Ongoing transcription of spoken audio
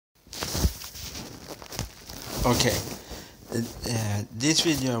Okay, this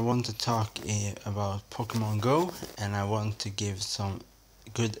video I want to talk about Pokemon Go, and I want to give some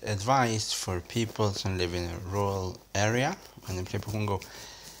good advice for people who live in a rural area when they play Pokemon Go.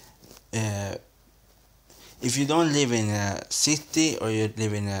 If you don't live in a city, or you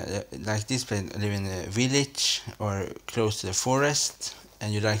live in a like this place, live in a village or close to the forest,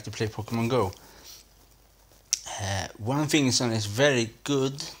 and you like to play Pokemon Go, one thing is very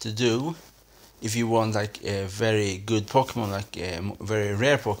good to do if you want like a very good Pokemon, like a very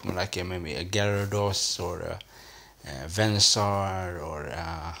rare Pokemon, like maybe a Gyarados or a Venusaur or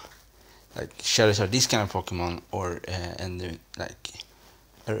like Charizard, this kind of Pokemon, or like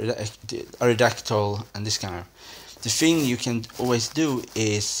Aerodactyl and this kind of. The thing you can always do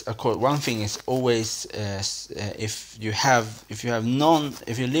is, one thing is always if you live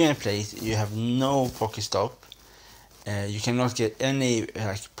in a place you have no Pokestop. You cannot get any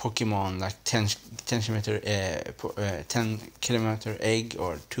like Pokemon like 10 kilometer egg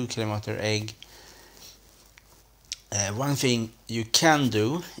or 2 kilometer egg. One thing you can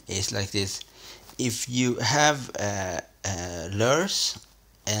do is like this: if you have lures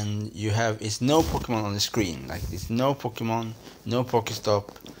and is no Pokemon on the screen, like this, no Pokemon, no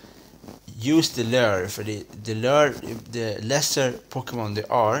Pokestop, use the lure. For the lure, the lesser Pokemon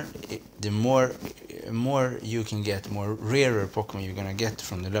there are, the more you can get, more rarer Pokemon you're gonna get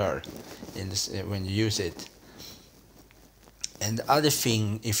from the lure in this, when you use it. And the other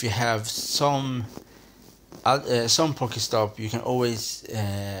thing, if you have some Pokestop, you can always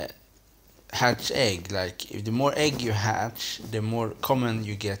hatch egg. Like, if the more egg you hatch, the more common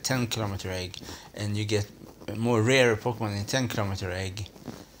you get 10 kilometer egg, and you get more rare Pokemon in 10 kilometer egg.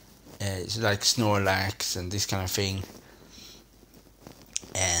 It's like Snorlax and this kind of thing.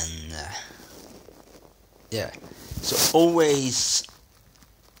 And yeah, so always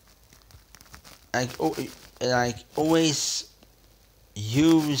always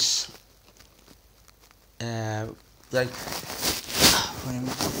use like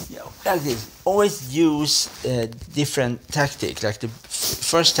this. Always use different tactic. Like the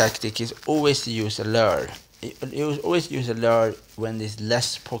first tactic is always to use a lure. You always use a lure when there's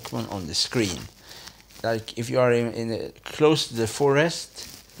less Pokemon on the screen. Like if you are close to the forest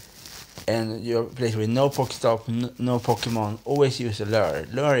and you're a place with no Pokestop, no Pokemon, always use a lure.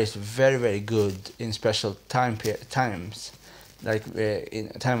 Lure is very good in special times, like in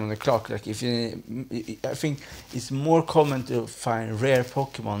time on the clock. Like I think it's more common to find rare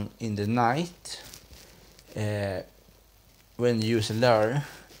Pokemon in the night when you use a lure.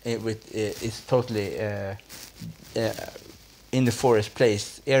 It's totally in the forest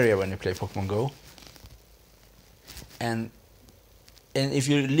place area when you play Pokemon Go. And if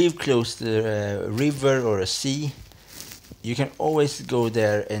you live close to a river or a sea, you can always go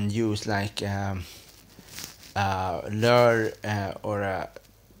there and use like a lure or a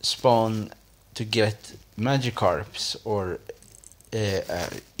spawn to get Magikarps, or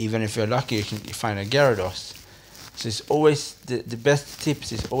even if you're lucky you can find a Gyarados. So it's always the best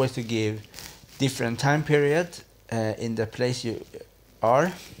tips is always to give different time period in the place you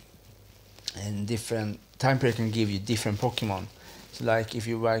are, and different time period can give you different Pokemon. So like if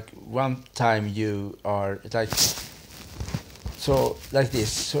you like one time you are like this. So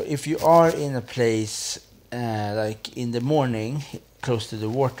if you are in a place like in the morning close to the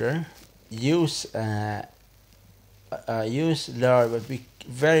water, use lure, but be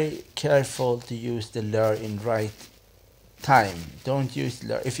very careful to use the lure in right time. Don't use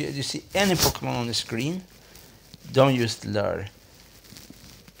lure if you see any Pokemon on the screen. Don't use the lure.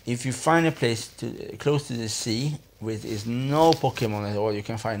 If you find a place close to the sea with is no Pokemon at all, you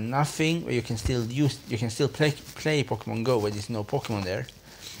can find nothing, or you can still play Pokemon Go where there's no Pokemon there,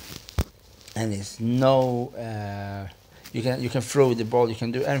 and it's no you can throw the ball, you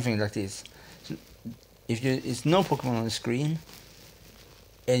can do anything like this. So if it's no Pokemon on the screen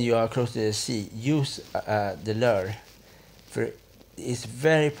and you are close to the sea, use the lure. For it's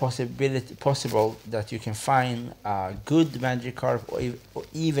very possible that you can find a good Magikarp, or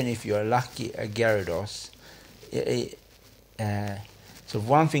even if you are lucky, a Gyarados. So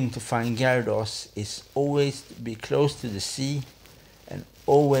one thing to find Gyarados is always be close to the sea, and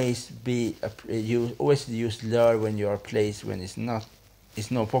always use lure when you are placed when it's no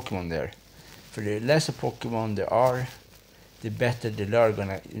Pokemon there. For the lesser Pokemon there are, the better the lure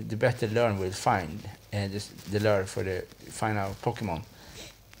will find, and the lure for the final Pokemon.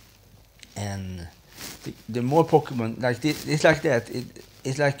 And the more Pokemon like this, it's like that.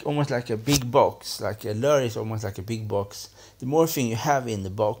 It's like almost like a big box. Like a lure is almost like a big box. The more thing you have in the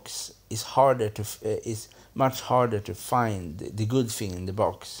box is much harder to find the good thing in the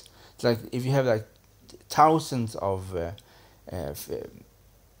box. It's like if you have like thousands of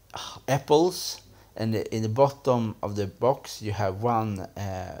apples, and in the bottom of the box you have one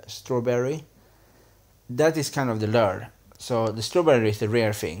strawberry. That is kind of the lure. So the strawberry is the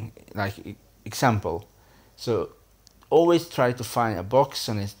rare thing, like example. So always try to find a box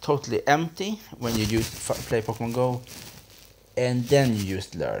and it's totally empty when you play Pokemon Go, and then you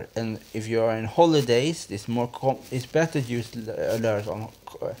use lure. And if you are in holidays, it's better to use lures on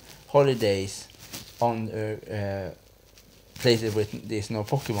holidays on places where there's no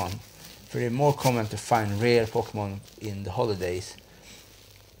Pokemon. Very more common to find rare Pokemon in the holidays.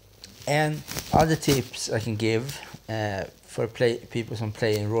 And other tips I can give for people who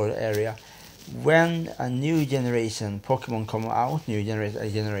play in rural area: when a new generation Pokemon come out,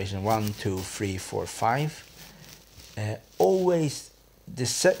 generation 1, 2, 3, 4, 5, always the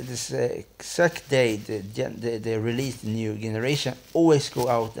exact day they release the new generation, always go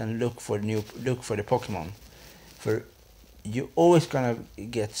out and look for the Pokemon. For you always gonna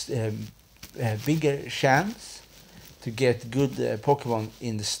get a bigger chance to get good Pokemon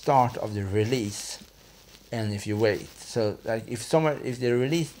in the start of the release, and if you wait. So like if they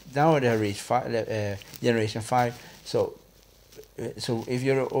release now, they have reached generation 5. So if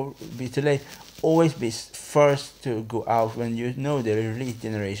you're be too late, always be first to go out when you know they release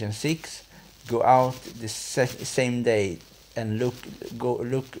generation 6. Go out the same day and look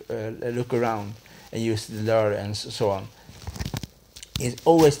around and use the lure and so on. It's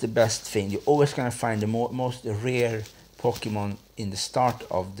always the best thing. You're always gonna find the most rare Pokemon in the start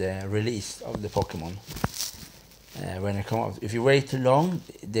of the release of the Pokemon. When they come out, if you wait too long,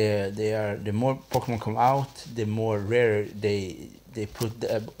 the more Pokemon come out, the more rare they put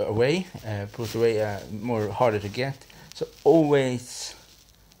away, more harder to get. So always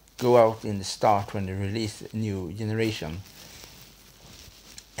go out in the start when they release a new generation.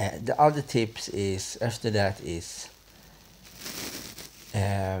 The other tips is after that is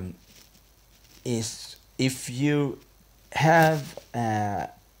if you have a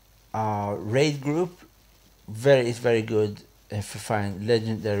raid group, it's very good for find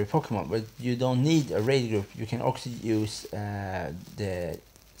legendary Pokemon, but you don't need a raid group. You can also use the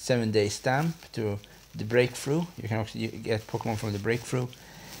 7-day stamp to the breakthrough. You can also get Pokemon from the breakthrough,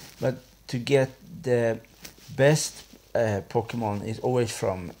 but to get the best Pokemon is always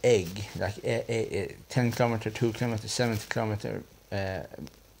from egg, like 10 kilometer, 2 kilometer, 70 kilometer, and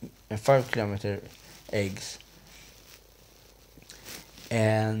 5 kilometer eggs.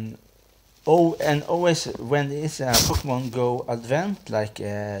 And always when it's a Pokemon Go advent, like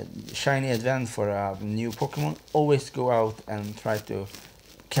a shiny advent for a new Pokemon, always go out and try to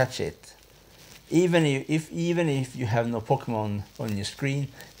catch it. Even if you have no Pokemon on your screen,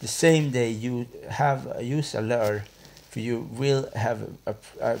 the same day you use a lure, you will have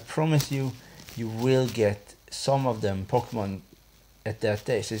I promise you will get some of them Pokemon at that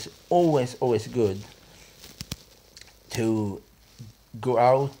day. So it's always good to go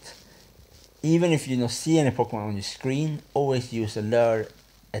out. Even if you don't see any Pokemon on your screen, always use a lure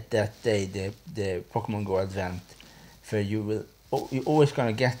at that day, the Pokemon Go advent. For you're always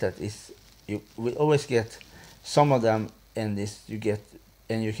gonna get that. You will always get some of them, and you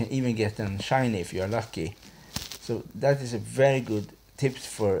can even get them shiny if you are lucky. So that is a very good tips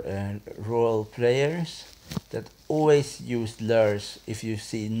for rural players, that always use lures if you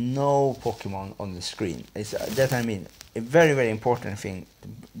see no Pokemon on the screen. A very important thing.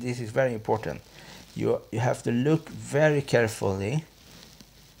 This is very important. You have to look very carefully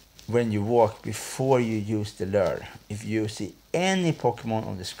when you walk before you use the lure. If you see any Pokemon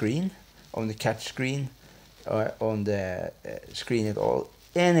on the screen, on the catch screen, or on the screen at all,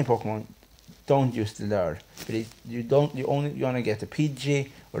 any Pokemon, don't use the lure. But you only gonna get a Pidgey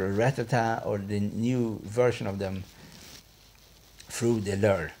or a Rattata or the new version of them through the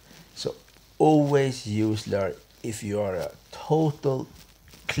lure. So always use lure. If you are a total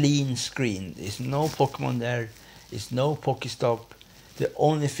clean screen, there's no Pokemon there, there's no Pokestop. The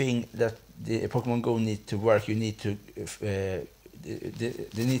only thing that the Pokemon Go need to work, they need to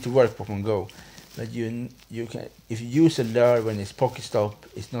work Pokemon Go. But you can, if you use a lure when it's Pokestop,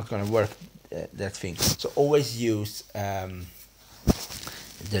 it's not gonna work that thing. So always use the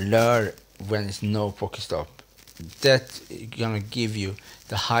lure when it's no Pokestop. That's gonna give you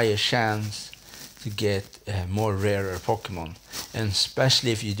the higher chance to get more rarer Pokemon, and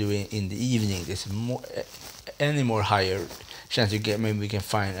especially if you do it in the evening, there's any more higher chance you get. Maybe we can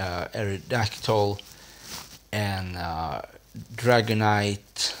find Aerodactyl and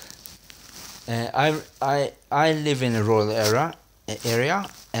Dragonite. I live in a rural area,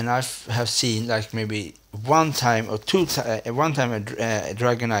 and I have seen like maybe one time or one time a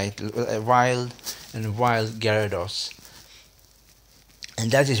Dragonite wild, and wild Gyarados.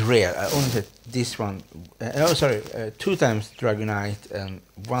 And that is rare. I only said this one. Oh, sorry, 2 times Dragonite and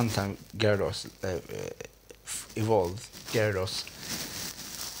 1 time Gyarados evolved Gyarados.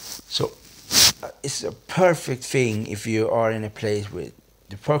 So it's a perfect thing if you are in a place with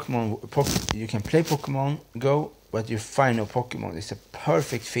the Pokemon. You can play Pokemon Go, but you find no Pokemon. It's a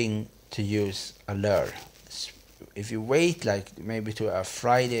perfect thing to use a lure. If you wait, like maybe to a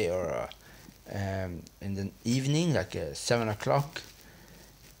Friday or in the evening, like 7 o'clock,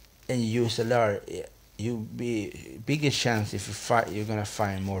 and you use a lure, you be biggest chance if you're gonna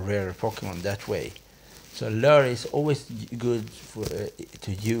find more rare Pokemon that way. So lure is always good for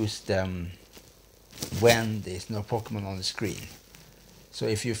to use them when there's no Pokemon on the screen. So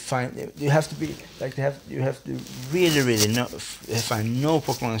if you find, you have to be like you have to really know, find no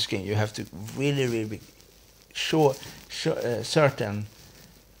Pokemon on the screen. You have to really be certain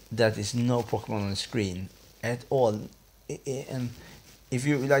that there's no Pokemon on the screen at all. And if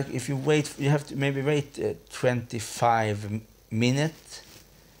you wait, you have to maybe wait 25 minutes,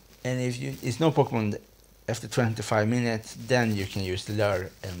 and if it's no Pokemon after 25 minutes, then you can use the lure,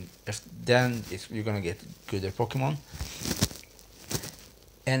 and then you're gonna get gooder Pokemon.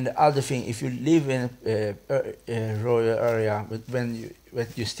 And the other thing, if you live in a rural area, but when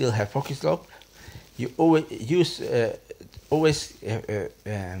you still have Pokestop, you always use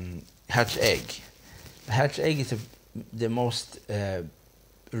hatch egg. A hatch egg is the most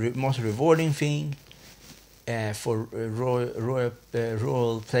rewarding thing for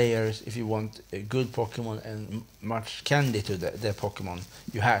rural players if you want a good Pokemon and much candy to the Pokemon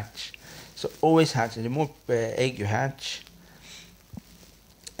you hatch. So always hatch. The more egg you hatch,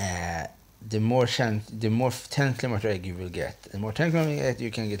 the more 10 kilometer egg you will get. The more 10 kilometer egg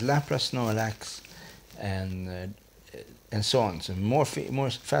you can get Lapras, Snorlax, and so on. So more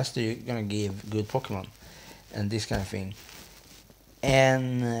faster you're gonna give good Pokemon, and this kind of thing.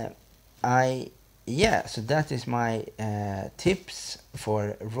 And so that is my tips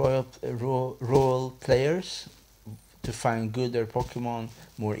for rural players to find gooder Pokemon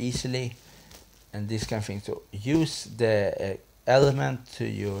more easily, and this kind of thing. So use the element to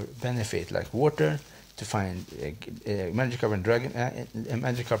your benefit, like water, to find Magikarp and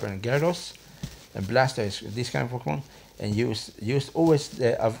Magikarp and Gyarados, and Blastoise, this kind of Pokemon, and use always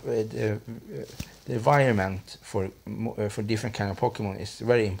the environment for different kind of Pokemon is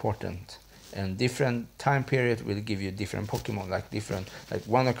very important. And different time period will give you different Pokemon, like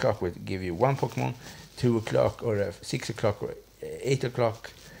 1 o'clock will give you one Pokemon, 2 o'clock or 6 o'clock or 8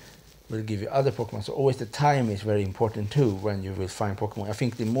 o'clock will give you other Pokemon. So always the time is very important too when you will find Pokemon. I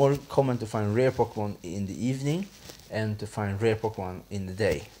think the more common to find rare Pokemon in the evening and to find rare Pokemon in the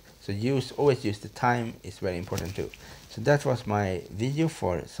day. So always use the time is very important too. So that was my video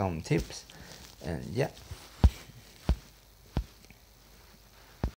for some tips, and yeah.